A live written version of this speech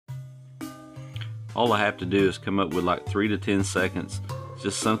all I have to do is come up with like 3 to 10 seconds,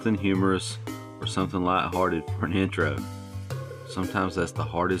 just something humorous or something lighthearted for an intro. Sometimes that's the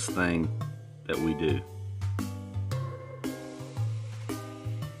hardest thing that we do.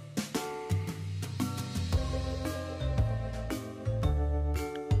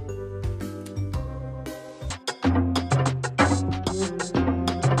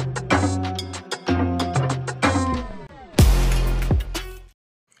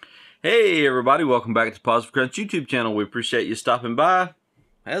 Hey everybody, welcome back to Positive Crunch YouTube channel. We appreciate you stopping by,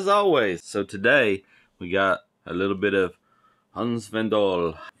 as always. So today, we got a little bit of Hans van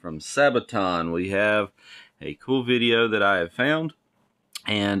Dahl from Sabaton. We have a cool video that I have found,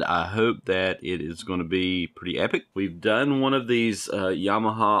 and I hope that it is going to be pretty epic. We've done one of these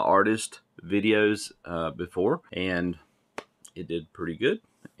Yamaha artist videos before, and it did pretty good,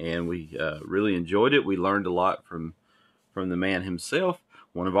 and we really enjoyed it. We learned a lot from the man himself,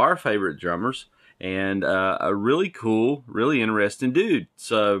 one of our favorite drummers, and a really cool, really interesting dude.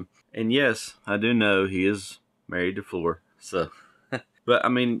 So, and yes, I do know he is married to Floor. So, but I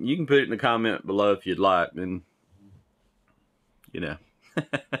mean, you can put it in the comment below if you'd like, and you know,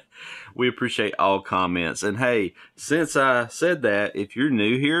 we appreciate all comments. And hey, since I said that, if you're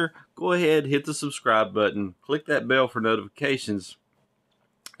new here, go ahead, hit the subscribe button, click that bell for notifications,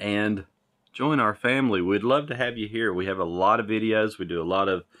 and join our family. We'd love to have you here. We have a lot of videos. We do a lot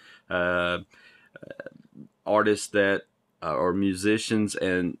of artists that are musicians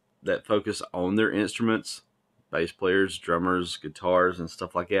and that focus on their instruments, bass players, drummers, guitars, and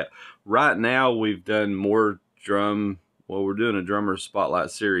stuff like that. Right now, we've done more we're doing a drummer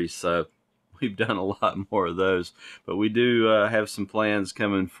spotlight series, so we've done a lot more of those. But we do have some plans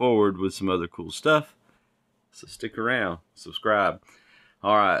coming forward with some other cool stuff. So stick around, subscribe.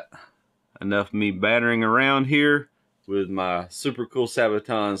 All right. Enough me battering around here with my super cool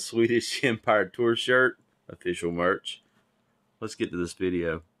Sabaton Swedish Empire Tour shirt, official merch. Let's get to this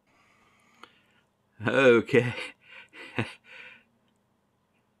video. Okay.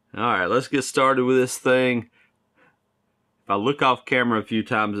 Alright, let's get started with this thing. If I look off camera a few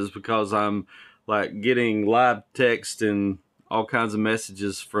times, it's because I'm like getting live text and all kinds of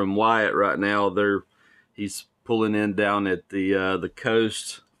messages from Wyatt right now. He's pulling in down at the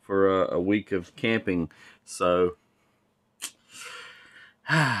coast for a week of camping, so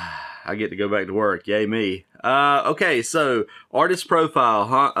I get to go back to work. Yay me. Okay, so artist profile,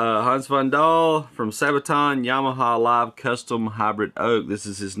 Hans van Dahl from Sabaton, Yamaha Live Custom Hybrid Oak. This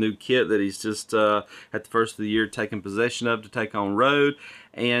is his new kit that he's just at the first of the year taking possession of to take on road.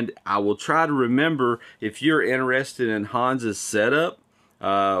 And I will try to remember, if you're interested in Hans's setup,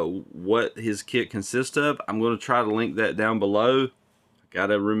 what his kit consists of, I'm going to try to link that down below.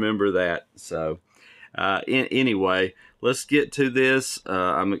 Gotta remember that. So anyway, let's get to this.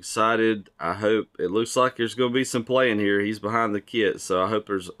 I'm excited. I hope it looks like there's gonna be some playing here. He's behind the kit, so I hope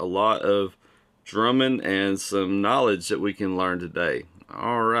there's a lot of drumming and some knowledge that we can learn today.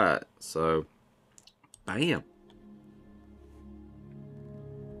 All right, so bam.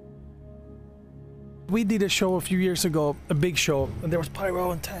 We did a show a few years ago, a big show, and there was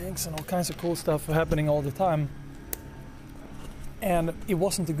pyro and tanks and all kinds of cool stuff happening all the time. And it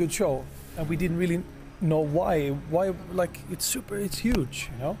wasn't a good show, and we didn't really know why. Why, like, it's huge,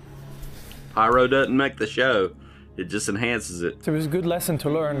 you know? Pyro doesn't make the show, it just enhances it. So it was a good lesson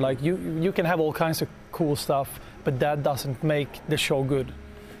to learn. Like, you can have all kinds of cool stuff, but that doesn't make the show good.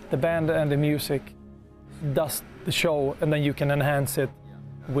 The band and the music does the show, and then you can enhance it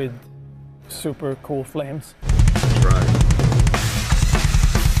with super cool flames. That's right.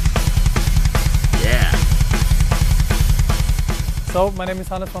 Yeah. So, my name is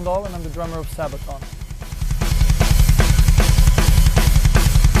Hannes van Dahl, and I'm the drummer of Sabaton.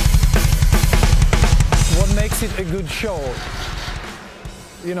 What makes it a good show?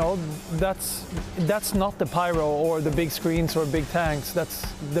 You know, that's not the pyro or the big screens or big tanks. That's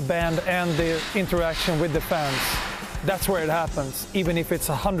the band and the interaction with the fans. That's where it happens. Even if it's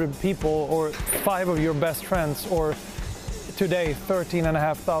 100 people or 5 of your best friends, or today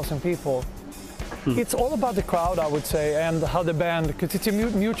 13,500 people. It's all about the crowd, I would say, and how the band, because it's a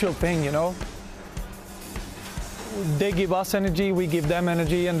mutual thing, you know. They give us energy, we give them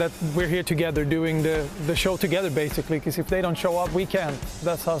energy, and that we're here together doing the show together, basically, because if they don't show up, we can't.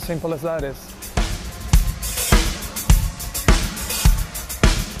 That's how simple as that is.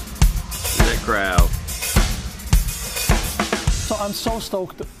 That crowd. So I'm so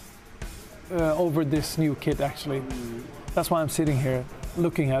stoked over this new kit, actually. That's why I'm sitting here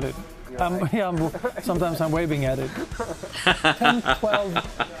looking at it. Sometimes I'm waving at it. 10, 12,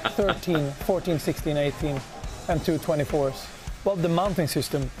 13, 14, 16, 18, and 2 24s. Well, the mounting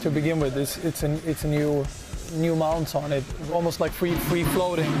system to begin with it's a new mounts on it, almost like free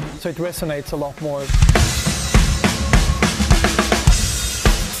floating, so it resonates a lot more.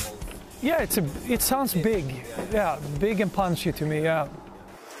 Yeah, it sounds big. Yeah, big and punchy to me. Yeah.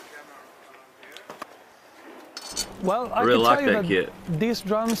 Well, I really can like tell you that that kit. These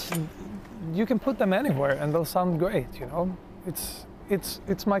drums, you can put them anywhere and they'll sound great. You know,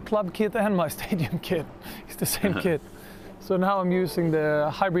 it's my club kit and my stadium kit. It's the same kit. So now I'm using the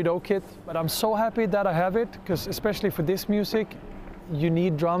Hybrid O kit, but I'm so happy that I have it, because especially for this music, you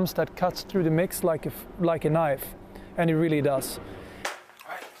need drums that cuts through the mix like a knife, and it really does.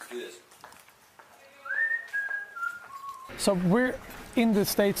 All right, let's do this. So we're in the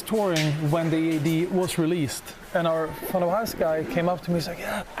States touring when the AD was released, and our front of house guy came up to me and said,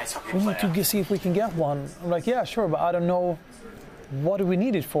 yeah, we need to see if we can get one. I'm like, yeah, sure, but I don't know, what do we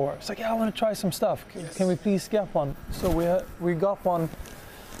need it for? It's like, yeah, I want to try some stuff. Can we please get one? So we got one,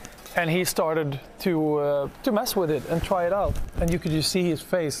 and he started to mess with it and try it out. And you could just see his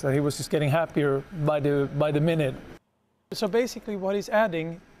face, that he was just getting happier by the minute. So basically what he's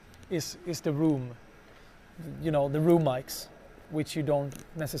adding is the room, you know, the room mics, which you don't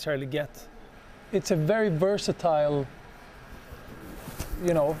necessarily get. It's a very versatile,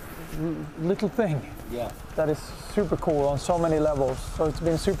 you know, little thing. Yeah. That is super cool on so many levels. So it's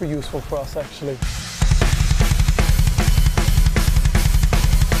been super useful for us, actually.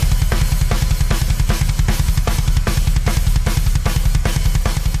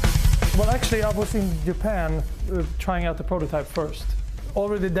 Well, actually, I was in Japan trying out the prototype first.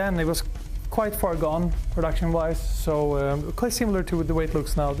 Already then, it was quite far gone production-wise, so quite similar to the way it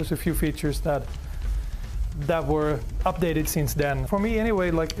looks now. There's a few features that were updated since then. For me anyway,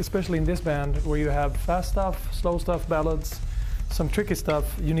 like especially in this band where you have fast stuff, slow stuff, ballads, some tricky stuff,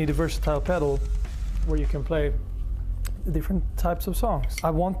 you need a versatile pedal where you can play different types of songs. I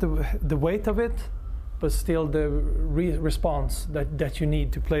want the weight of it, but still the response that you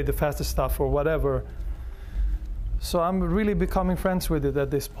need to play the fastest stuff or whatever. So I'm really becoming friends with it at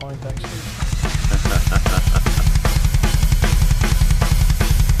this point, actually.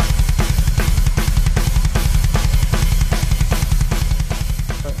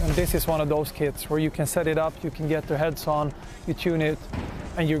 And this is one of those kits where you can set it up, you can get the heads on, you tune it,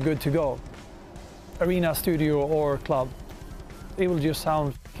 and you're good to go. Arena, studio, or club. It will just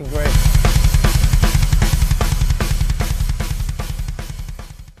sound fucking great.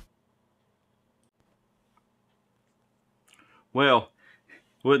 Well,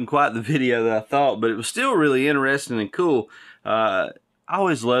 it wasn't quite the video that I thought, but it was still really interesting and cool. I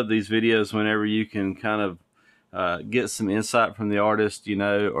always love these videos whenever you can kind of get some insight from the artist, you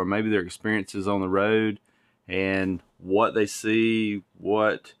know, or maybe their experiences on the road and what they see,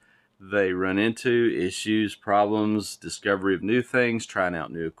 what they run into, issues, problems, discovery of new things, trying out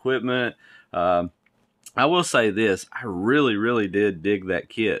new equipment. I will say this, I really did dig that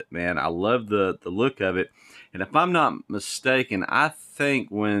kit, man. I love the look of it. And if I'm not mistaken, I think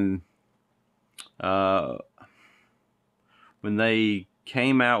when they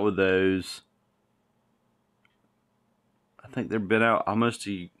came out with those, I think they've been out almost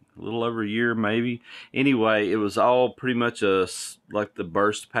a little over a year, maybe. Anyway, it was all pretty much like the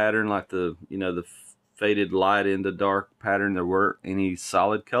burst pattern, like the, you know, the faded light into dark pattern. There weren't any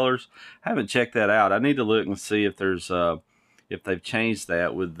solid colors. I haven't checked that out. I need to look and see if there's if they've changed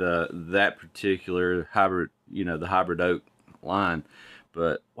that with that particular hybrid, you know, the hybrid oak line.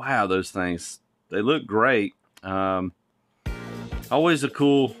 But wow, those things, they look great. Always a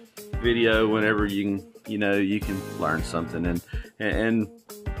cool video whenever you can, you know, you can learn something. And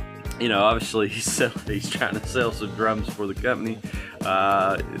you know, obviously he's trying to sell some drums for the company.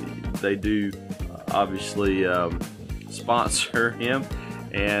 They do obviously sponsor him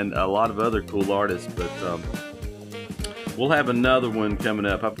and a lot of other cool artists, but we'll have another one coming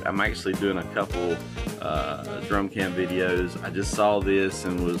up. I'm actually doing a couple drum cam videos. I just saw this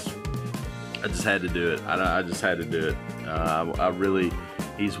and I just had to do it. I just had to do it.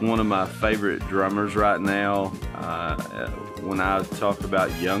 He's one of my favorite drummers right now. When I talk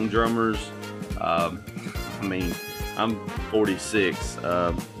about young drummers, I mean, I'm 46,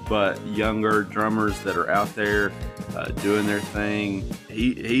 but younger drummers that are out there doing their thing,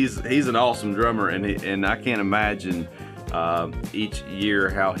 he's an awesome drummer, and I can't imagine each year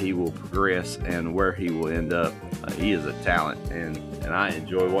how he will progress and where he will end up. He is a talent, and I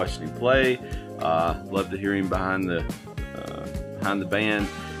enjoy watching him play. Love to hear him behind the band,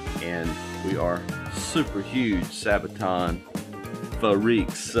 and we are super huge Sabaton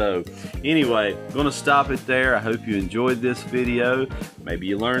freaks. So anyway, I'm gonna stop it there. I hope you enjoyed this video. Maybe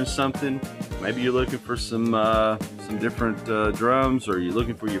you learned something. Maybe you're looking for some some different drums, or you're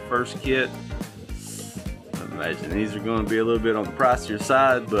looking for your first kit, I imagine these are going to be a little bit on the pricier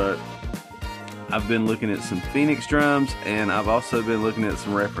side, but I've been looking at some Phoenix drums, and I've also been looking at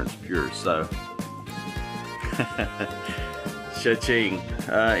some Reference Pures, so cha-ching.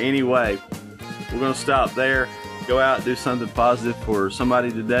 Anyway, we're going to stop there. Go out and do something positive for somebody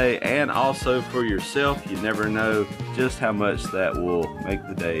today, and also for yourself. You never know just how much that will make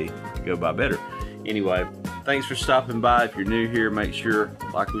the day go by better. Anyway, thanks for stopping by. If you're new here, make sure,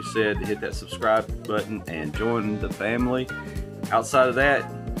 like we said, to hit that subscribe button and join the family. Outside of that,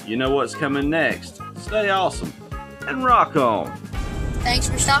 you know what's coming next. Stay awesome and rock on. Thanks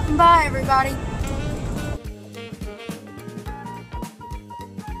for stopping by, everybody.